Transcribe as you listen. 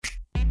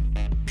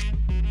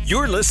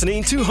You're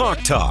listening to Hawk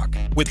Talk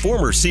with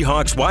former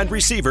Seahawks wide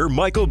receiver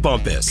Michael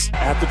Bumpus.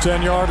 At the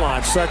 10-yard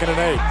line, 2nd and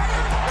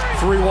 8.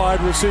 3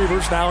 wide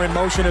receivers. Now in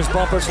motion is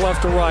Bumpus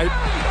left to right.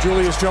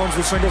 Julius Jones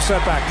with single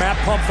setback. Matt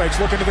pump fakes,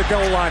 looking to the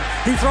goal line.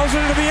 He throws it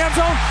into the end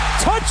zone.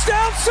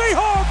 Touchdown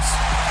Seahawks!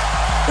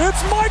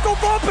 It's Michael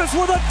Bumpus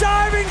with a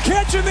diving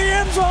catch in the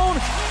end zone.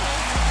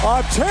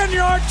 A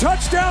 10-yard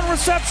touchdown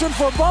reception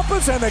for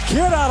Bumpus, and the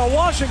kid out of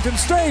Washington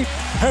State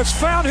has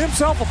found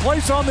himself a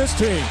place on this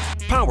team.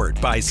 Powered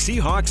by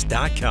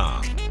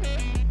Seahawks.com.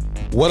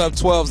 What up,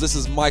 12s? This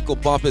is Michael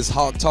Bumpus,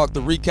 Hawk Talk,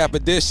 the recap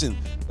edition.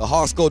 The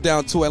Hawks go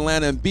down to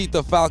Atlanta and beat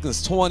the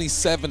Falcons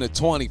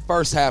 27-20.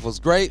 First half was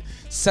great.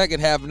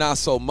 Second half, not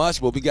so much,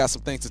 but we got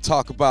some things to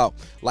talk about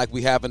like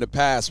we have in the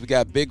past. We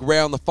got Big Ray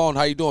on the phone.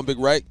 How you doing, Big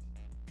Ray?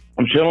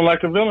 I'm chilling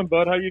like a villain,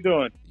 bud. How you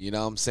doing? You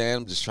know what I'm saying?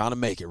 I'm just trying to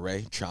make it,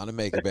 Ray. Trying to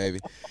make it, baby.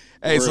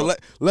 Hey, so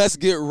let's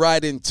get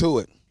right into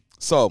it.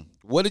 So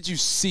what did you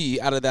see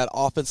out of that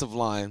offensive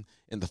line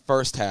in the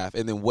first half,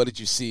 and then what did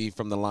you see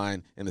from the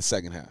line in the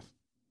second half?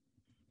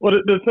 Well,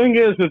 the thing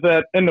is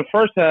that in the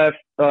first half,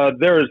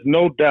 there is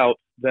no doubt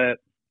that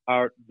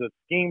the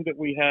scheme that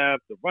we have,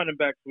 the running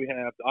backs we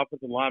have, the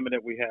offensive linemen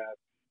that we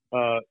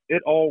have,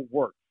 it all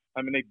works.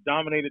 I mean, they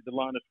dominated the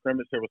line of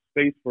scrimmage. There was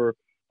space for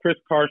Chris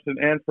Carson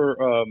and for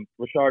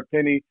Rashard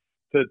Penny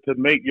to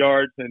make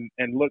yards and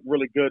look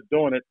really good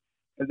doing it.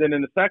 And then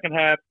in the second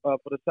half, for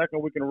the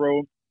second week in a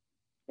row,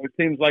 it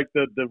seems like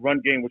the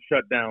run game was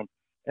shut down.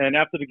 And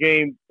after the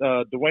game,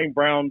 Dwayne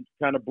Brown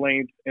kind of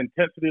blamed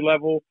intensity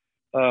level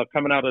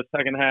coming out of the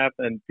second half,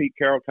 and Pete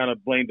Carroll kind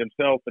of blamed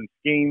himself and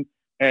scheme.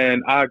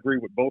 And I agree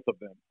with both of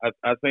them.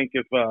 I think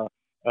if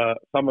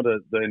some of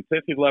the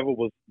intensity level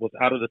was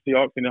out of the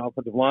Seahawks in the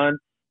offensive line,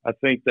 I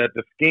think that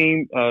the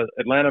scheme,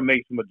 Atlanta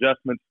made some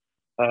adjustments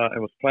and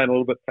was playing a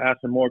little bit faster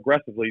and more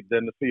aggressively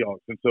than the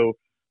Seahawks. And so,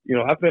 you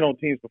know, I've been on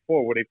teams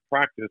before where they've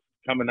practiced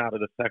coming out of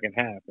the second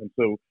half. And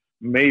so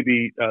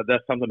maybe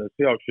that's something the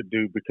Seahawks should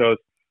do, because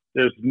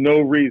there's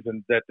no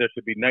reason that there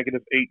should be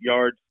negative 8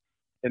 yards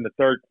in the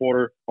third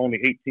quarter, only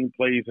 18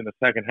 plays in the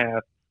second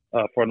half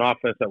for an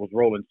offense that was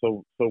rolling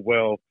so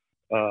well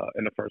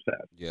in the first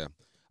half. Yeah.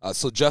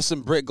 So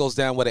Justin Britt goes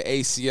down with an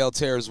ACL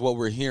tear is what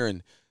we're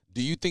hearing.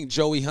 Do you think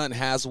Joey Hunt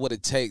has what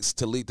it takes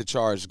to lead the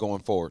charge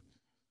going forward?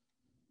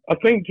 I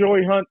think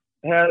Joey Hunt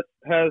has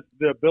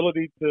the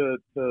ability to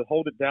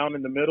hold it down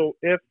in the middle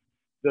if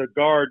the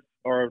guards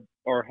are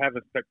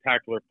having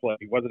spectacular play,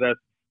 whether that's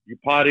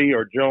Upati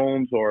or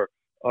Jones or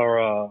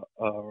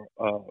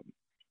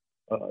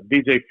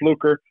DJ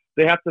Fluker.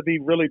 They have to be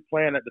really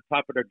playing at the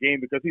top of their game,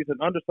 because he's an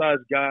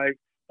undersized guy.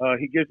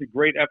 He gives you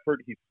great effort.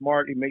 He's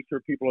smart. He makes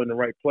sure people are in the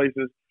right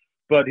places,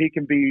 but he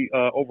can be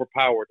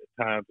overpowered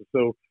at times.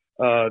 So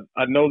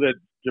I know that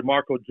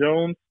Jamarco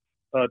Jones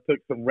took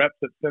some reps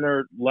at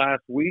center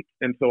last week,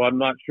 and so I'm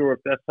not sure if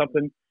that's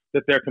something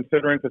that they're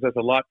considering, because there's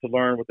a lot to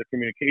learn with the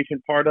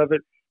communication part of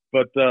it.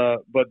 But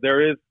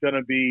there is going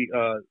to be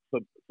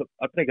some,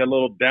 I think, a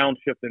little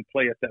downshift in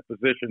play at that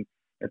position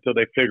until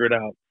they figure it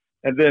out.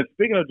 And then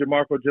speaking of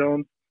Jamarco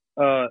Jones,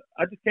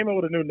 I just came up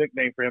with a new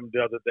nickname for him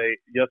yesterday,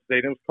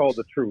 and it was called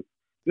The Truth.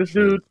 This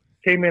dude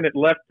came in at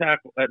left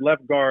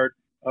guard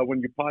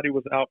when Upati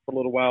was out for a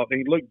little while, and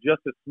he looked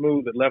just as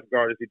smooth at left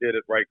guard as he did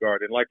at right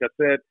guard. And like I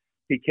said,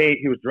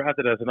 he was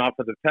drafted as an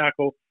offensive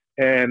tackle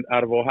and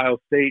out of Ohio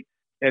State,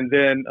 and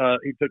then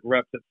he took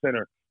reps at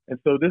center. And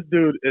so this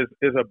dude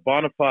is a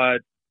bona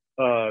fide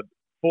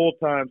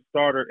full-time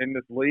starter in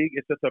this league.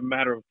 It's just a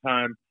matter of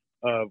time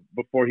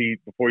before he's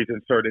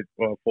inserted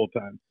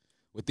full-time.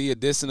 With the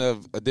addition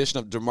of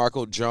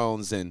Jamarco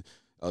Jones and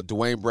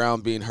Dwayne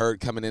Brown being hurt,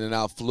 coming in and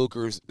out,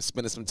 Fluker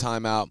spending some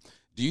time out,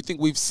 do you think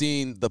we've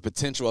seen the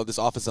potential of this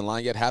offensive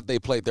line yet? Have they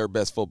played their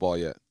best football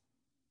yet?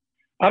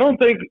 I don't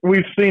think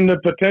we've seen the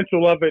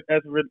potential of it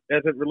as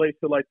it relates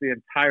to like the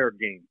entire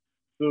game.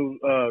 So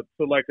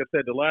like I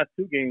said, the last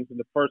 2 games in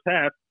the first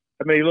half,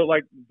 I mean, they look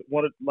like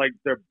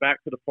they're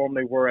back to the form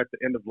they were at the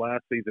end of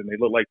last season. They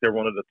look like they're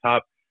one of the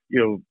top,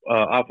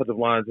 offensive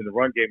lines in the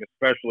run game,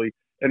 especially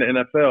in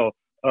the NFL.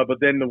 But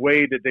then the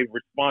way that they've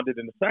responded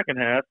in the second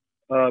half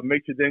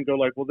makes you then go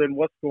like, well, then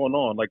what's going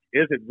on? Like,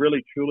 is it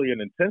really truly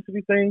an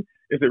intensity thing?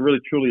 Is it really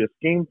truly a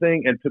scheme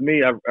thing? And to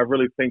me, I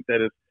really think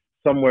that it's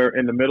somewhere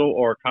in the middle,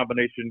 or a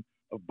combination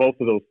of both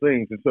of those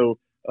things. And so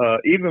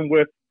even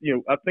with,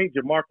 I think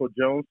Jamarco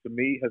Jones to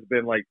me has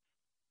been like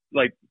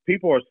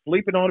people are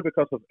sleeping on it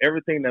because of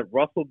everything that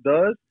Russell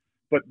does.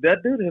 But that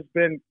dude has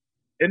been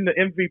in the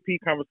MVP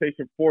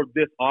conversation for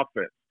this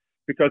offense,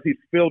 because he's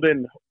filled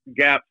in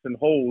gaps and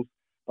holes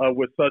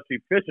with such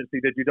efficiency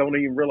that you don't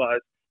even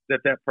realize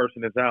that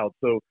person is out.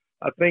 So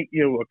I think,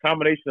 a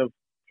combination of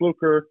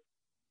Fluker,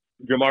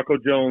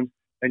 Jamarco Jones,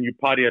 and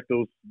Upati at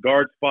those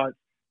guard spots,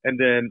 and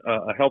then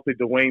a healthy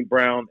Dwayne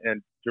Brown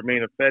and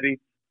Jermaine Ifedi,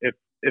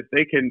 if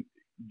they can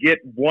get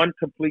one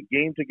complete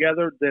game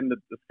together, then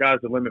the sky's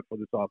the limit for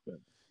this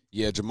offense.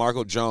 Yeah,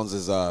 Jamarco Jones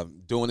is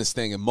doing his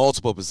thing in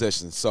multiple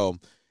positions. So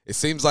it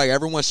seems like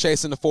everyone's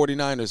chasing the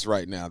 49ers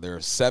right now. They're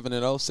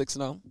 7-0,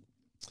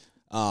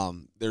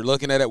 6-0. They're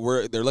looking at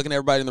it. They're looking at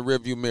everybody in the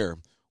rearview mirror.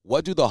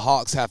 What do the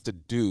Hawks have to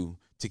do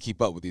to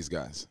keep up with these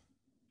guys?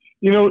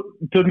 You know,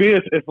 to me,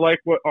 it's like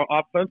what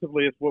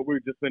offensively, it's what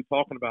we've just been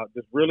talking about.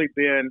 Just really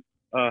being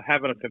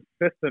having a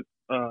consistent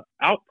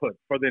output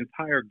for the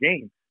entire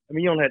game. I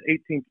mean, you only had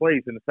 18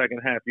 plays in the second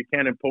half. You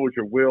can't impose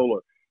your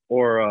will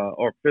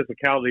or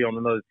physicality on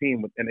another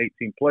team in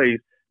 18 plays,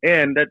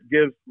 and that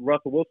gives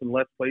Russell Wilson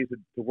less plays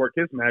to work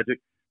his magic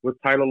with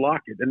Tyler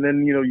Lockett. And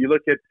then you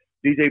look at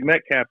DJ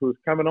Metcalf, who's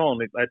coming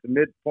on at the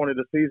midpoint of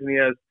the season. He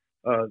has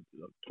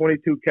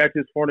 22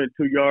 catches,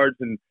 402 yards,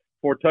 and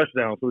 4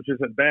 touchdowns, which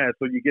isn't bad.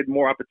 So you get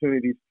more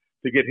opportunities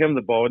to get him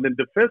the ball. And then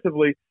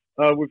defensively,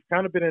 we've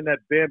kind of been in that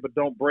bend but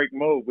don't break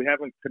mode. We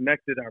haven't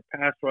connected our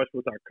pass rush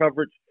with our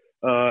coverage,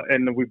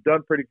 and we've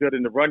done pretty good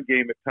in the run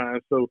game at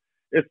times. So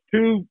it's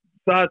two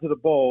sides of the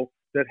ball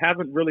that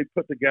haven't really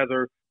put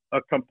together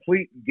a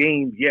complete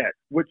game yet,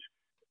 which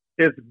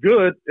is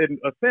good in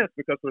a sense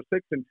because we're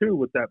 6-2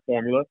 with that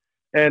formula.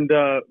 And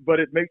but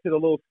it makes it a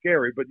little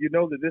scary. But you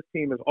know that this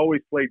team has always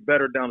played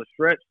better down the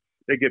stretch.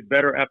 They get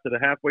better after the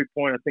halfway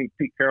point. I think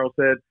Pete Carroll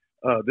said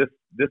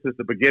this is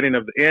the beginning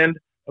of the end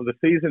of the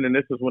season, and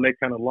this is when they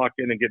kind of lock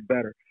in and get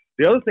better.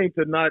 The other thing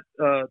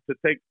to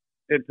take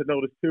into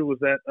notice too was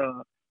that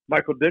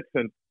Michael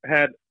Dixon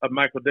had a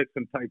Michael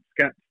Dixon type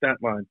stat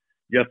line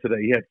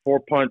yesterday. He had 4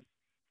 punts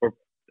for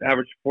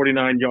average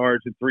 49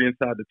 yards and 3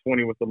 inside the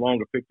 20 with the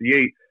longer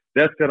 58.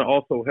 That's going to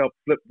also help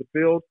flip the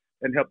field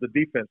and help the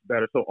defense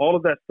better. So all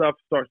of that stuff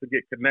starts to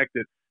get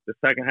connected the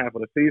second half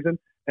of the season,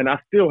 and I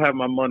still have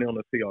my money on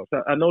the Seahawks.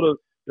 I know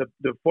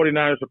the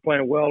 49ers are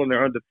playing well and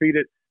they're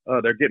undefeated.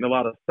 They're getting a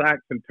lot of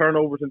sacks and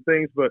turnovers and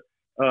things, but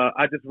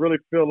I just really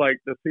feel like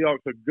the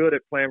Seahawks are good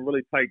at playing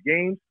really tight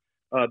games.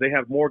 They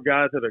have more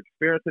guys that are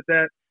experienced at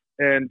that,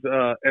 and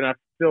I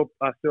still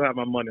have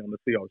my money on the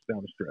Seahawks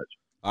down the stretch.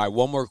 All right,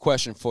 one more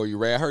question for you,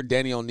 Ray. I heard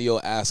Danny O'Neil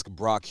ask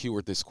Brock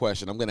Hewart this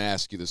question. I'm going to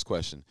ask you this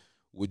question.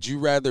 Would you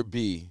rather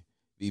be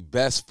the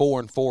best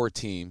 4-4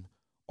 team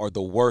or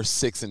the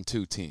worst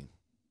 6-2 team?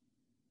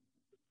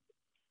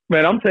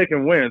 Man, I'm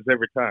taking wins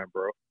every time,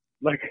 bro.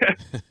 Like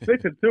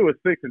 6-2 is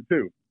 6-2.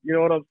 You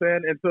know what I'm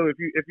saying? And so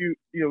if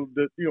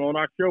you on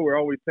our show we're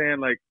always saying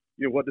like,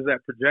 what does that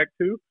project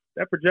to?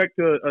 That projects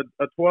to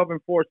a 12-4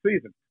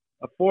 season.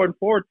 A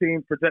 4-4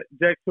 team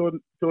projects to an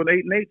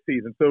 8-8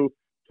 season. So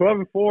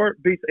 12-4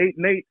 beats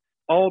 8-8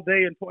 all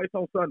day and twice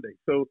on Sunday.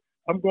 So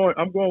I'm going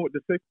with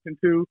the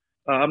 6-2.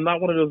 I'm not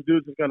one of those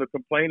dudes that's going to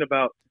complain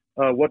about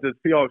what the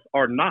Seahawks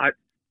are not.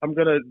 I'm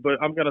gonna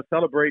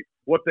celebrate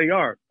what they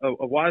are.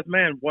 A wise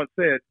man once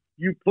said,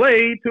 "You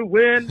play to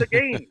win the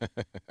game,"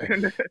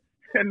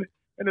 and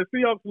the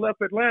Seahawks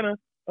left Atlanta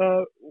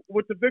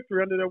with the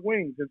victory under their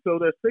wings, and so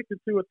they're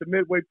 6-2 at the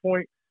midway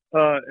point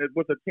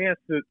with a chance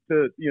to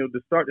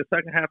start the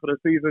second half of the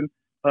season.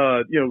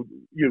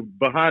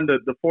 Behind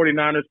the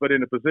 49ers, but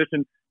in a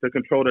position to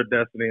control their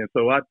destiny, and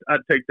so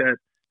I'd take that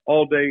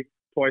all day.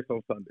 Twice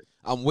on Sunday.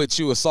 I'm with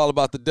you. It's all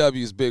about the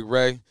W's, Big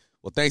Ray.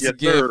 Well, thanks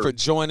again for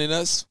joining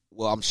us.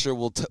 Well, I'm sure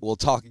we'll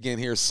talk again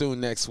here soon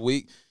next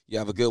week. You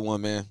have a good one,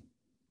 man.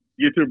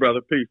 You too,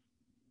 brother. Peace.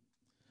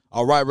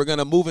 All right, we're going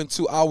to move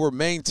into our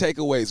main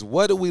takeaways.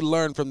 What do we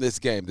learn from this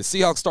game? The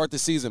Seahawks start the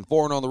season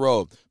 4-0 on the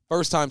road.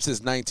 First time since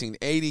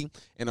 1980,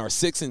 and are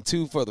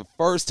 6-2 for the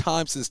first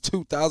time since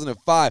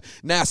 2005.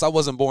 Nas, I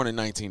wasn't born in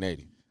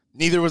 1980.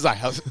 Neither was I.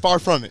 I was far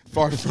from it.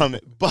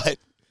 But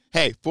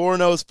hey,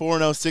 4-0 is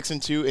 4-0,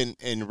 6-2,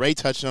 and Ray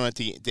touched on it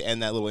to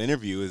end that little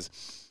interview is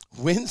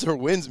wins are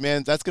wins,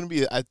 man. That's going to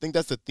be, I think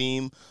that's the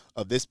theme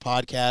of this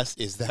podcast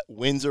is that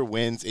wins are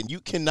wins, and you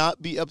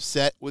cannot be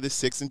upset with a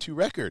 6-2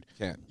 record.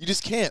 Can't. You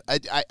just can't.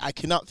 I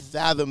cannot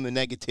fathom the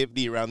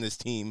negativity around this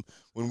team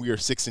when we are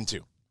 6-2.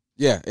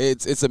 Yeah,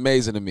 it's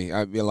amazing to me.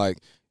 I mean, like,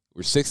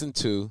 we're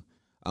 6-2.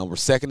 We're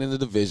second in the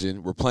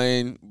division. We're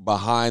playing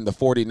behind the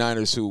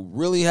 49ers, who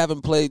really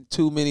haven't played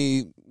too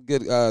many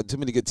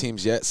good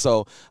teams yet.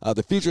 So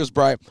the future is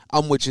bright.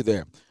 I'm with you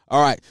there.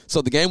 All right,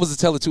 so the game was a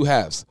tale of two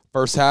halves.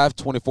 First half,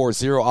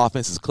 24-0,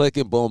 offense is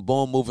clicking, boom,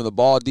 boom, moving the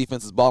ball,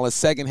 defense is balling.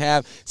 Second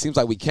half, seems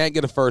like we can't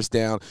get a first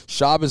down.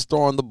 Schaub is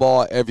throwing the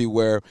ball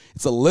everywhere.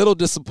 It's a little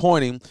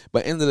disappointing,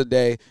 but end of the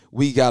day,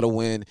 we got to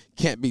win.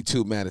 Can't be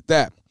too mad at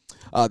that.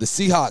 The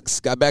Seahawks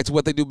got back to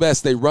what they do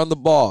best. They run the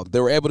ball. They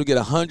were able to get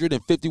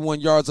 151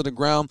 yards on the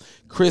ground.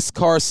 Chris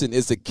Carson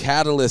is the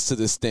catalyst to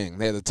this thing.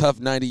 They had a tough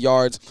 90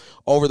 yards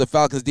over the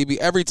Falcons DB.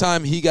 Every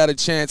time he got a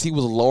chance, he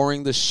was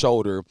lowering the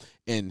shoulder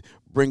and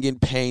bringing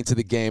pain to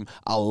the game.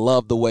 I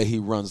love the way he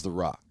runs the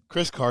rock.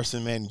 Chris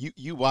Carson, man,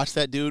 you watch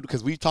that dude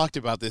because we've talked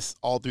about this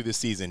all through the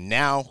season.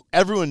 Now,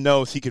 everyone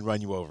knows he can run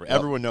you over. Yep.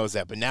 Everyone knows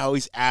that. But now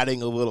he's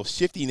adding a little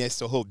shiftiness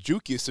to he'll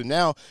juke you. So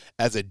now,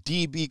 as a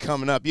DB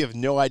coming up, you have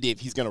no idea if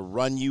he's going to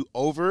run you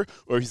over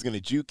or if he's going to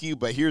juke you.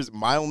 But here's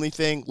my only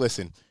thing.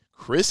 Listen,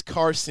 Chris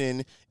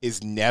Carson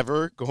is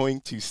never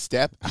going to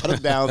step out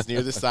of bounds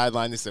near the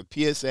sideline. This is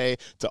a PSA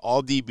to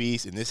all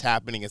DBs, and this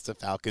happening against the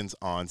Falcons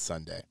on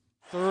Sunday.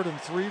 3rd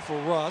and 3 for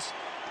Russ.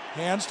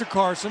 Hands to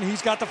Carson.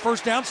 He's got the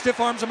first down. Stiff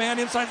arms a man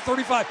inside the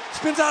 35.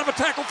 Spins out of a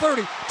tackle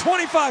 30.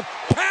 25.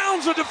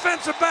 Pounds a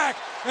defensive back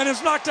and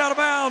is knocked out of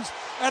bounds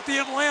at the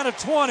Atlanta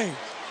 20.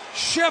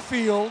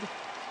 Sheffield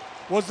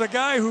was the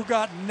guy who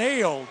got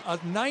nailed, a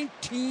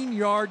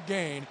 19-yard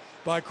gain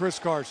by Chris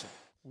Carson.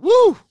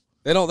 Woo!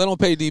 They don't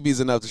pay DBs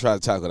enough to try to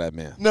tackle that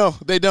man. No,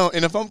 they don't.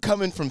 And if I'm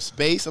coming from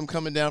space, I'm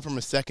coming down from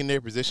a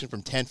secondary position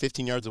from 10,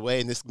 15 yards away,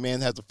 and this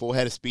man has a full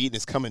head of speed and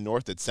is coming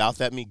north and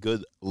south at me,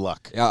 good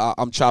luck. Yeah,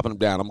 I'm chopping him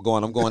down. I'm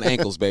going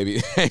ankles, baby.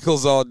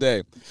 Ankles all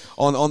day.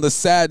 On the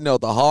sad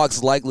note, the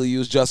Hawks likely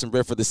used Justin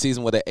Britt for the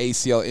season with an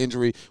ACL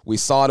injury. We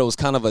saw it was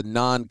kind of a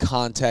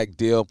non-contact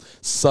deal.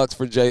 Sucks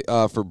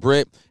for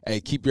Britt. Hey,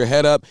 keep your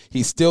head up.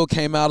 He still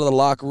came out of the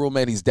locker room,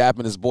 man. He's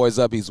dapping his boys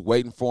up. He's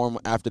waiting for him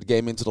after the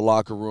game into the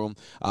locker room.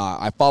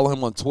 I follow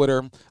him on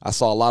Twitter. I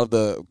saw a lot of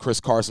the Chris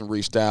Carson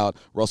reached out.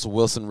 Russell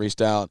Wilson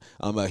reached out.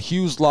 A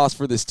huge loss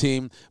for this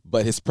team,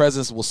 but his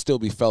presence will still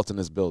be felt in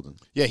this building.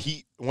 Yeah,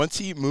 once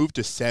he moved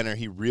to center,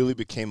 he really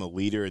became a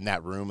leader in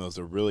that room. It was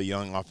a really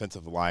young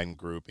offensive line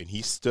group, and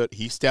he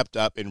stepped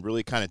up and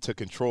really kind of took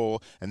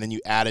control. And then you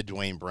added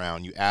Dwayne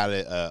Brown, you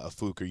added a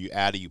Fluker, you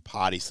added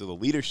Upati. So the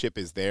leadership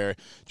is there.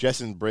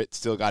 Justin Britt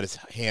still got his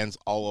hands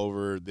all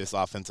over this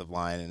offensive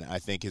line, and I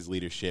think his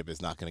leadership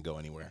is not going to go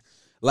anywhere.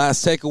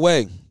 Last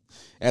takeaway.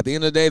 At the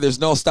end of the day, there's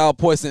no style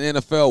points in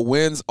NFL.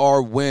 Wins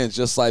are wins.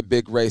 Just like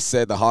Big Ray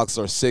said, the Hawks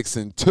are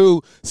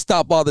 6-2.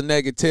 Stop all the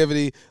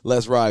negativity.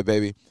 Let's ride,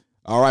 baby.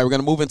 All right, we're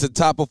going to move into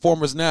top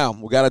performers now.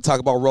 We got to talk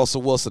about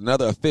Russell Wilson.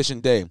 Another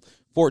efficient day.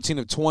 14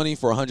 of 20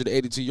 for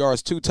 182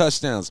 yards, 2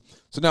 touchdowns.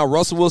 So now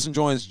Russell Wilson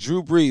joins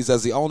Drew Brees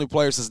as the only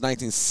player since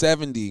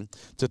 1970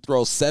 to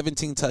throw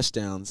 17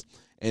 touchdowns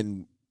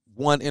and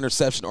 1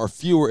 interception or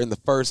fewer in the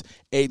first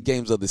 8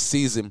 games of the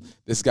season.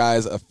 This guy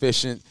is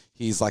efficient.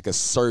 He's like a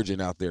surgeon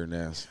out there,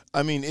 Nas.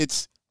 I mean,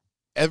 it's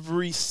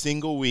every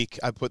single week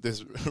I put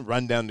this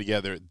rundown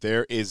together,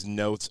 there is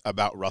notes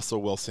about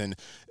Russell Wilson,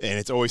 and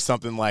it's always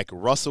something like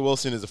Russell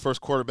Wilson is the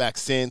first quarterback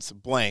since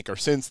blank or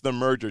since the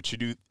merger to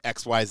do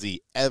XYZ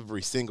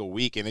every single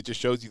week, and it just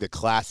shows you the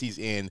class he's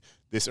in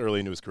this early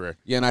into his career.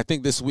 Yeah, and I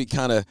think this week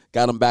kind of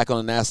got him back on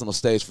the national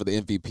stage for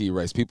the MVP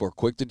race. People are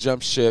quick to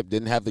jump ship,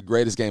 didn't have the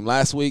greatest game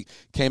last week,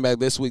 came back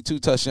this week, 2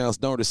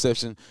 touchdowns, no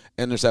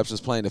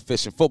interceptions, playing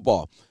efficient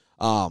football.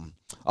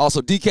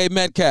 Also, DK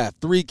Metcalf,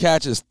 3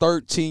 catches,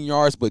 13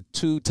 yards, but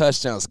 2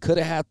 touchdowns. Could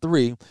have had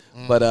 3,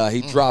 but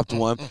he dropped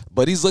 1.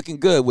 But he's looking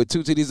good with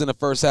 2 TDs in the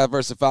first half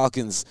versus the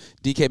Falcons.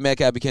 DK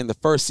Metcalf became the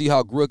first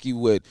Seahawk rookie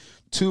with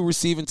 2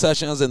 receiving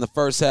touchdowns in the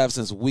first half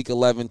since Week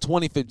 11,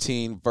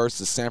 2015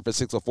 versus San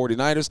Francisco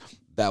 49ers.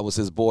 That was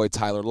his boy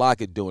Tyler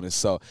Lockett doing it.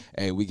 So,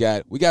 hey, we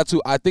got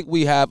 2. I think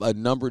we have a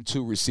number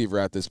 2 receiver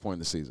at this point in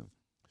the season.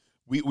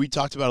 We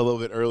talked about it a little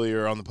bit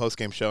earlier on the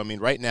postgame show. I mean,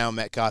 right now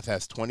Metcalf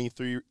has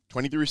 23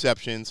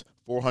 receptions,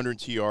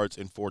 402 yards,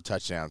 and 4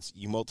 touchdowns.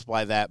 You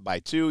multiply that by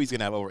 2, he's going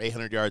to have over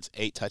 800 yards,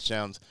 8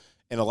 touchdowns.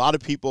 And a lot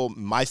of people,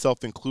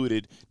 myself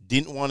included,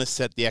 didn't want to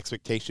set the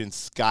expectations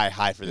sky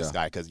high for this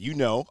guy because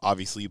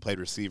obviously you played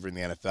receiver in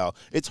the NFL.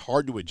 It's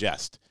hard to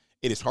adjust.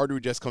 It is hard to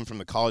adjust coming from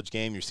the college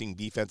game. You're seeing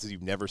defenses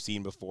you've never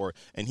seen before,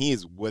 and he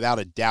is without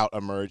a doubt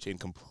emerged and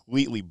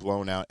completely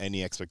blown out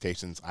any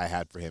expectations I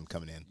had for him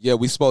coming in. Yeah,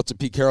 we spoke to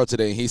Pete Carroll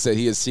today, and he said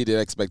he exceeded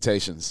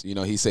expectations. You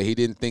know, he said he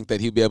didn't think that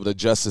he'd be able to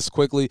adjust this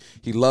quickly.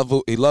 He loves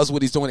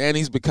what he's doing, and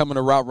he's becoming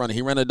a route runner.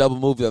 He ran a double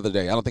move the other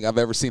day. I don't think I've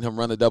ever seen him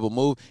run a double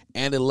move,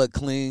 and it looked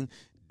clean.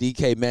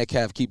 DK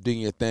Metcalf, keep doing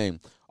your thing.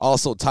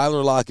 Also,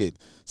 Tyler Lockett,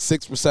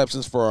 6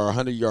 receptions for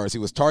 100 yards. He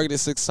was targeted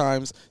 6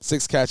 times,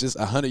 6 catches,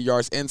 100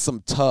 yards, and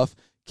some tough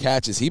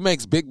catches. He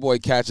makes big boy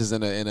catches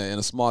in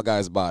a small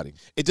guy's body.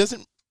 It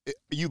doesn't.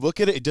 You look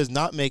at it; it does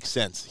not make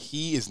sense.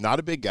 He is not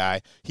a big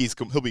guy.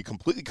 He'll be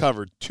completely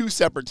covered 2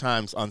 separate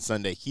times on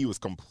Sunday. He was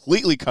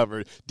completely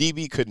covered.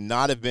 DB could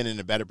not have been in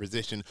a better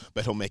position,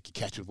 but he'll make you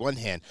catch with one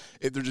hand.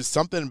 There's just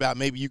something about,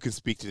 maybe you can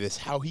speak to this,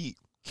 how he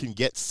can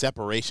get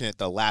separation at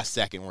the last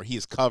second where he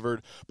is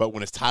covered, but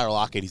when it's Tyler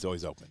Lockett, he's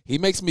always open. He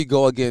makes me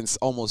go against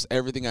almost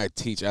everything I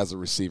teach as a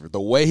receiver. The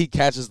way he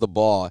catches the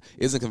ball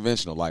isn't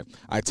conventional. Like,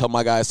 I tell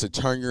my guys to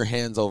turn your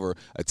hands over,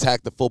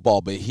 attack the football,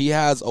 but he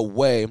has a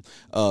way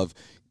of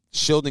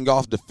shielding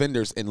off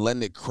defenders and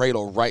letting it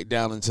cradle right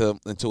down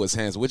into his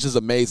hands, which is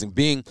amazing.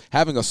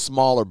 Having a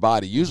smaller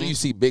body. Usually you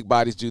see big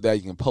bodies do that.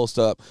 You can post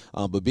up.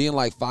 But being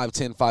like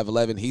 5'10",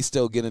 5'11", he's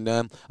still getting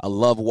done. I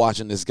love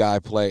watching this guy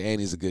play,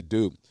 and he's a good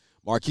dude.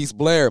 Marquise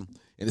Blair,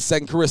 in his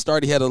second career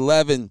start, he had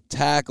 11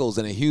 tackles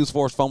and a huge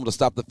forced fumble to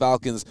stop the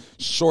Falcons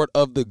short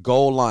of the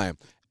goal line.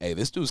 Hey,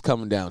 this dude's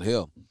coming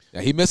downhill.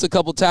 Now, he missed a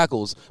couple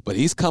tackles, but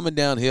he's coming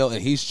downhill,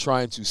 and he's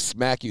trying to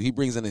smack you. He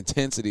brings an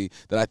intensity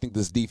that I think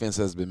this defense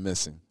has been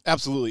missing.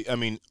 Absolutely. I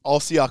mean, all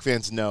Seahawks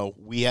fans know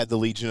we had the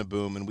Legion of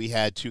Boom, and we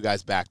had 2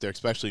 guys back there,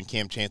 especially in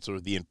Cam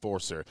Chancellor, the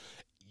enforcer.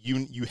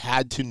 You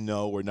had to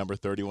know where number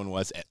 31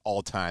 was at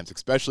all times,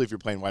 especially if you're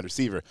playing wide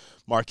receiver.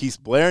 Marquise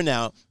Blair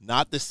now,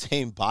 not the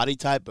same body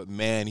type, but,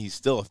 man, he's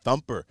still a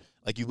thumper.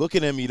 Like, you look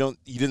at him, he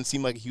didn't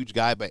seem like a huge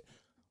guy, but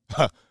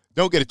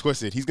don't get it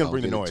twisted. He's going to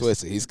bring the noise.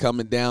 Twisted. He's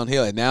coming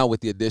downhill, and now with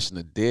the addition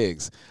of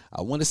Diggs,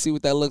 I want to see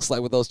what that looks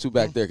like with those 2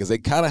 back there because they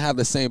kind of have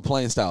the same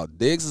playing style.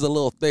 Diggs is a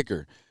little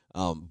thicker.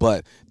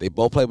 But they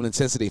both play with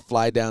intensity,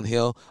 fly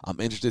downhill. I'm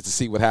interested to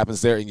see what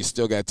happens there. And you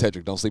still got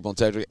Tedrick. Don't sleep on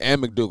Tedrick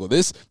and McDougal.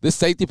 This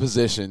safety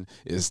position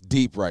is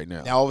deep right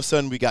now. Now all of a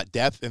sudden we got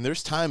depth, and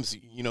there's times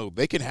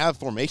they can have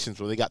formations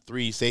where they got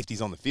 3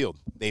 safeties on the field.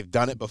 They've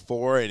done it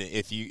before, and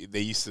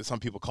some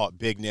people call it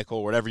big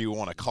nickel, whatever you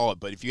want to call it.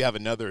 But if you have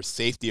another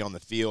safety on the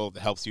field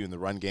that helps you in the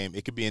run game,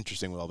 it could be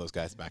interesting with all those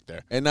guys back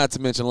there. And not to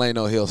mention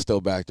Lano Hill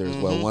still back there as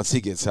well. Once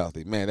he gets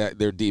healthy, man,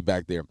 they're deep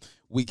back there.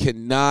 We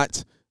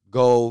cannot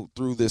go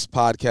through this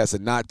podcast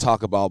and not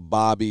talk about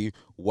Bobby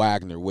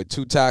Wagner. With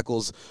 2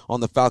 tackles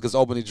on the Falcons'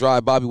 opening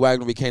drive, Bobby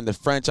Wagner became the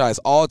franchise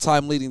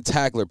all-time leading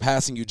tackler,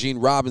 passing Eugene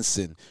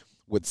Robinson.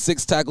 With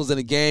 6 tackles in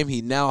a game,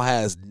 he now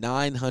has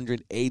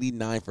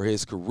 989 for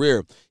his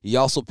career. He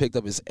also picked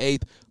up his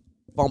 8th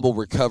fumble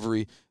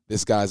recovery.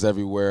 This guy's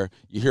everywhere.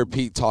 You hear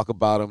Pete talk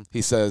about him.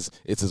 He says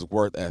it's his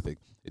work ethic.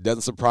 It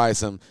doesn't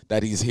surprise him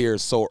that he's here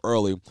so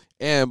early.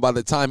 And by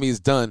the time he's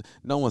done,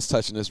 no one's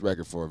touching this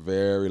record for a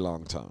very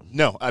long time.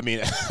 No, I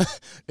mean,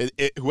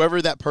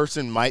 whoever that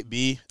person might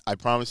be, I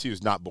promise you,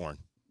 is not born.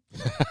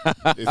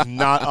 Is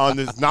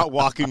not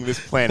walking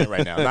this planet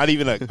right now. Not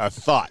even a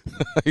thought.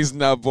 He's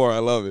not born. I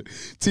love it.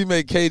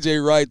 Teammate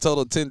KJ Wright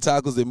totaled 10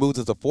 tackles and moved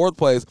into 4th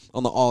place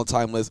on the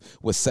all-time list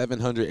with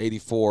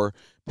 784,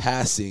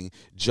 passing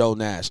Joe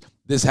Nash.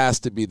 This has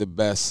to be the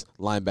best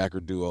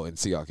linebacker duo in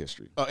Seahawks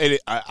history.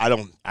 I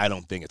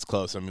don't think it's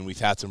close. I mean, we've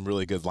had some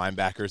really good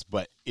linebackers,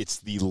 but it's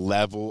the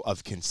level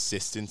of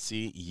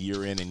consistency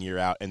year in and year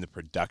out and the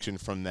production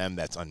from them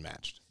that's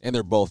unmatched. And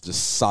they're both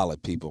just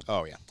solid people.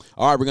 Oh, yeah.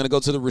 All right, we're going to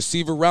go to the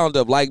receiver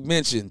roundup. Like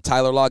mentioned,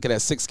 Tyler Lockett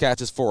had 6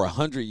 catches for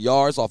 100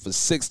 yards off of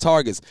 6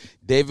 targets.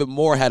 David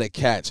Moore had a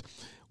catch.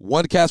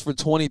 1 catch for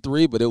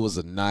 23, but it was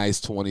a nice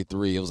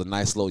 23. It was a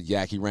nice little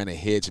yak. He ran a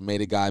hitch,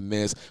 made a guy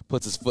miss,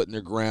 puts his foot in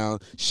the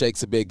ground,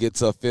 shakes a bit,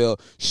 gets upfield,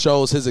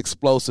 shows his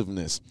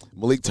explosiveness.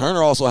 Malik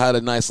Turner also had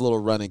a nice little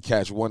running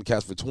catch, 1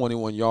 catch for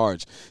 21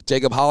 yards.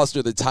 Jacob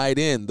Hollister, the tight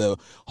end,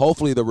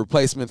 hopefully the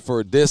replacement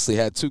for Disley,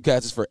 had 2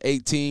 catches for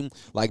 18.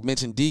 Like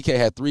mentioned, DK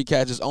had 3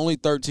 catches, only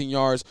 13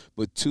 yards,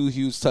 but 2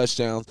 huge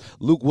touchdowns.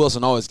 Luke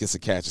Wilson always gets a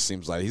catch, it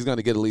seems like. He's going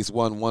to get at least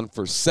 1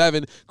 for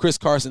 7. Chris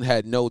Carson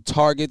had no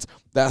targets.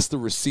 That's the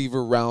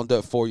receiver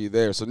roundup for you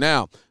there. So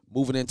now,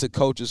 moving into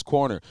Coach's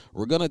Corner,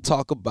 we're going to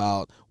talk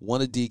about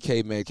one of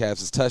DK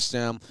Metcalf's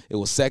touchdown. It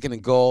was 2nd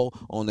and goal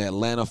on the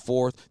Atlanta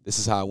 4th. This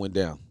is how it went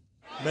down.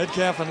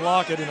 Metcalf and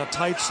Lockett in a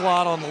tight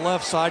slot on the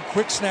left side.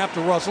 Quick snap to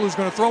Russell, who's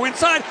going to throw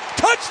inside.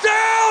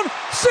 Touchdown,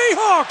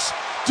 Seahawks!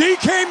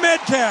 DK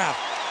Metcalf.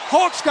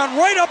 Hawks got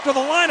right up to the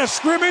line of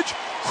scrimmage.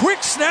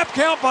 Quick snap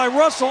count by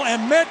Russell,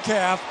 and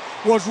Metcalf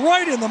was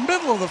right in the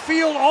middle of the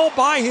field all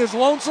by his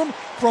lonesome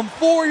from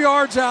 4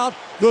 yards out.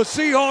 The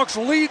Seahawks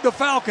lead the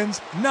Falcons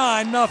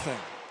 9-0.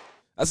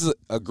 That's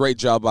a great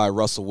job by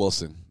Russell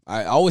Wilson.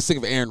 I always think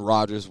of Aaron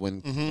Rodgers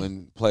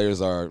when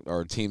players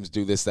or teams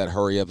do this, that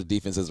hurry up, the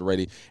defense isn't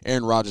ready.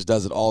 Aaron Rodgers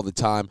does it all the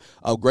time.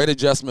 A great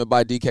adjustment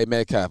by DK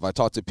Metcalf. I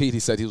talked to Pete. He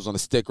said he was on a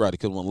stick route. He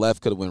could have went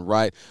left, could have went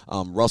right.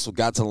 Russell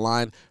got to the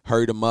line,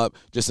 hurried him up.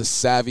 Just a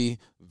savvy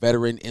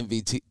veteran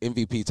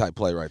MVP type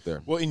play right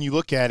there. Well, and you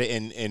look at it,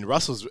 and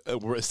Russell's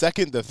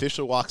second, the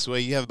official walks away.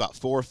 You have about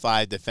 4 or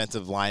 5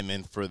 defensive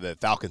linemen for the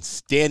Falcons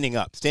standing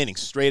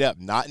straight up,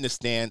 not in the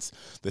stance.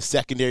 The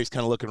secondary's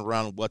kind of looking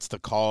around, what's the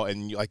call?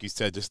 And like you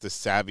said, just the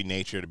savvy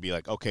nature to be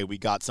like, okay, we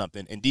got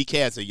something. And DK,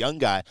 as a young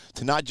guy,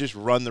 to not just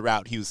run the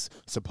route he was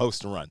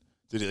supposed to run,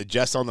 to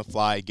adjust on the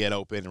fly, get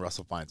open, and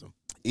Russell finds him.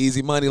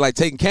 Easy money, like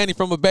taking candy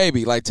from a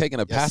baby, like taking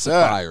a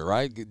pacifier,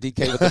 right?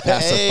 DK with the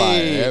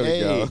pacifier. There we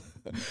go.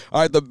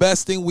 All right, the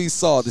best thing we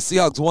saw, the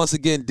Seahawks once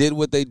again did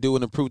what they do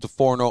and improved to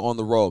 4-0 on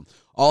the road.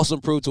 Also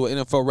improved to an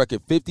NFL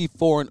record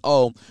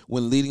 54-0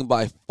 when leading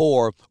by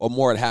 4 or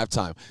more at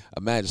halftime.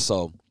 Imagine,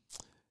 so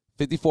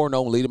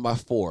 54-0 leading by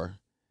 4,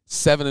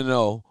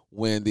 7-0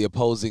 when the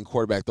opposing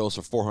quarterback throws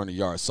for 400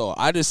 yards. So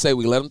I just say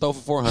we let them throw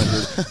for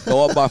 400,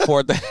 go up by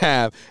 4 at the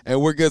half,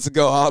 and we're good to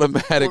go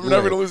automatically. We're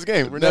never going to lose a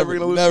game. We're never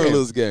going to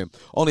lose a game.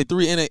 Only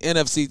 3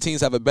 NFC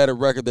teams have a better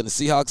record than the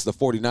Seahawks. The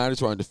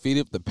 49ers, who are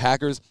undefeated, the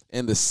Packers,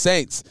 and the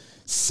Saints.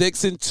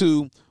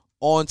 6-2,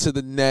 on to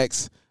the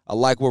next. I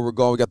like where we're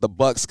going. We got the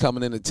Bucs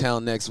coming into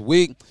town next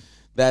week.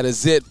 That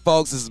is it,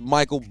 folks. This is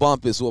Michael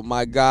Bumpus with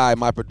my guy,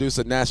 my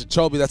producer, Nash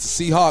Chobe. That's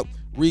the Seahawk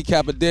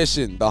Recap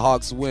Edition. The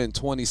Hawks win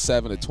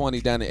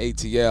 27-20 down in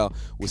ATL.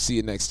 We'll see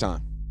you next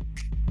time.